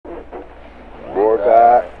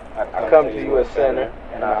come to you a sinner,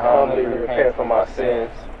 and I humbly repent for my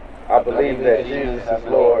sins. I believe that Jesus is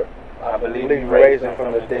Lord. I believe you raised him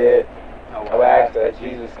from the dead. I will ask that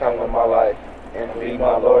Jesus come to my life and be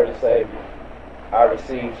my Lord and Savior. I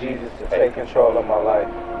receive Jesus to take control of my life,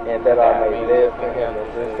 and that I may live for him from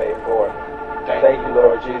this day forth. Thank you,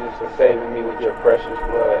 Lord Jesus, for saving me with your precious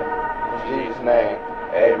blood. In Jesus' name,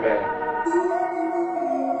 amen.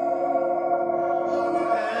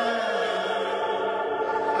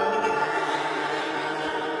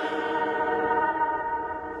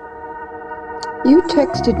 You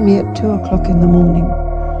texted me at 2 o'clock in the morning.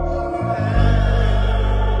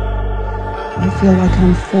 I feel like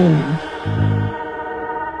I'm falling.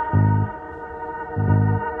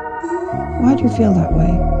 Why do you feel that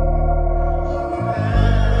way?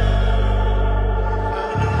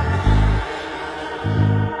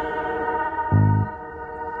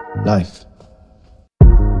 Life.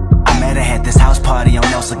 I met her at this house party on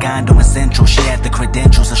El Segundo in Central. She had the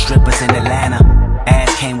credentials of strippers in Atlanta.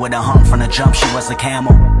 Ass came with a hump from the jump, she was a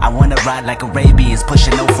camel. I wanna ride like Arabians,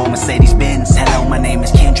 pushing no for Mercedes-Benz. Hello, my name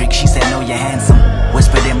is Kendrick, she said no, you're handsome.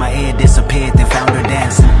 Whispered in my ear, disappeared, then found her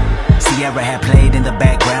dancing. Sierra had played in the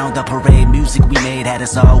background, the parade music we made had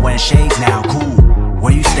us all wearing shades now, cool.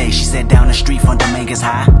 Where you stay? She said down the street from Dominguez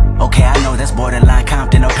High. Okay, I know that's borderline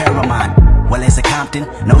Compton or Paramount. Well, is it Compton?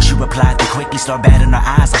 No, she replied, then quickly start batting her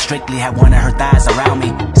eyes. I strictly had one of her thighs around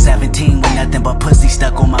me. 17 with nothing but pussy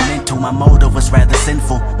stuck on my mental. My motive was rather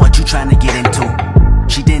sinful. What you trying to get into?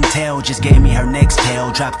 She didn't tell, just gave me her next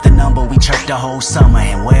tale. Dropped the number, we chirped the whole summer,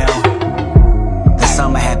 and well, the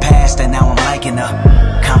summer had passed and now I'm liking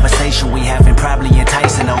her. Conversation we having probably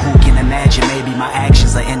enticing her. Who can imagine maybe my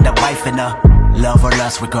actions will end up wifing her. Love or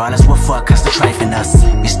lust, regardless what fuck us to trifling us.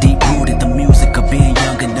 It's deep rooted, the music of being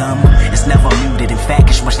young and dumb. It's never muted, in fact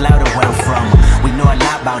it's much louder where I'm from. We know a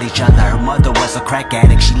lot about each other. Her mother was a crack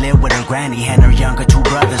addict. She lived with her granny and her younger 2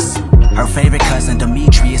 brothers. Her favorite cousin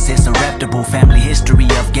Demetrius is a reputable. Family history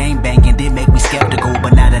of game banging did make me skeptical,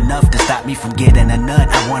 but not enough to stop me from getting a nut.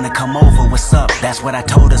 I wanna come over, what's up? That's what I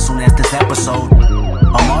told her soon as this episode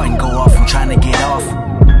of Martin go off, I'm trying to get off.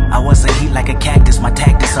 I wasn't heat like a cactus, my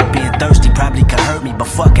tactics of being thirsty probably could hurt me, but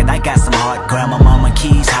fuck it, I got some heart. Grandma, mama,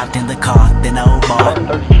 keys, hopped in the car, then I bought.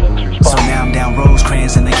 So now I'm down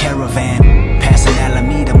Rosecrans in the caravan, passing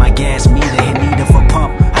Alameda, my gas meter in need of a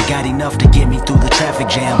pump. I got enough to get me through the traffic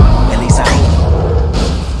jam, at least I hope.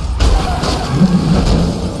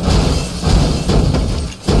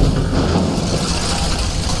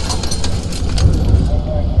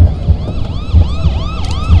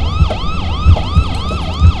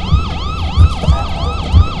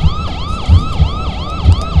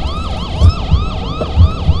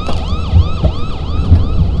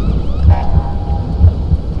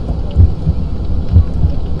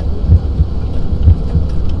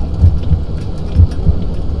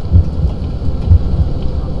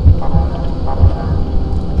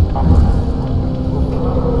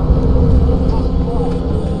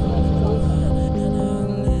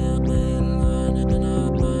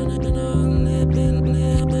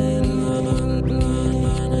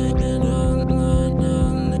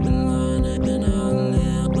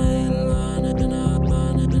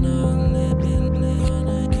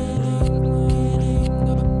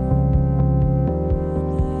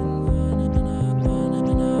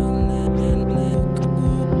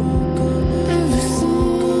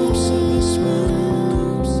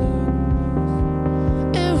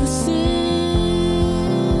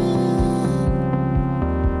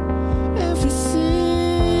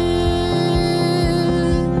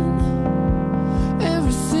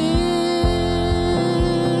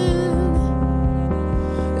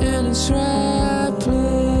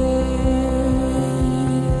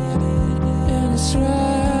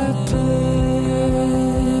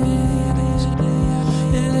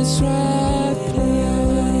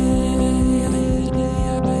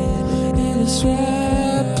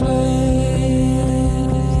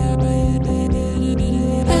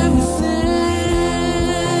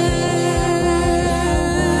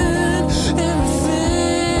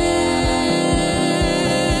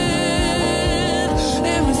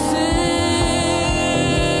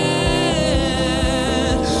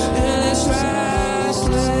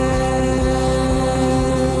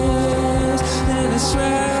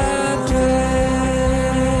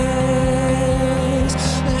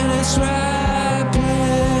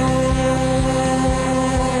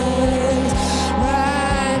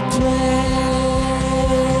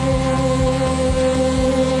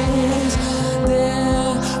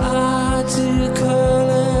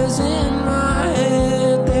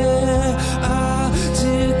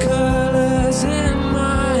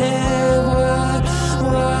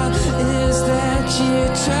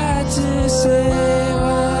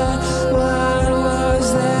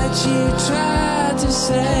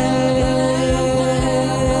 say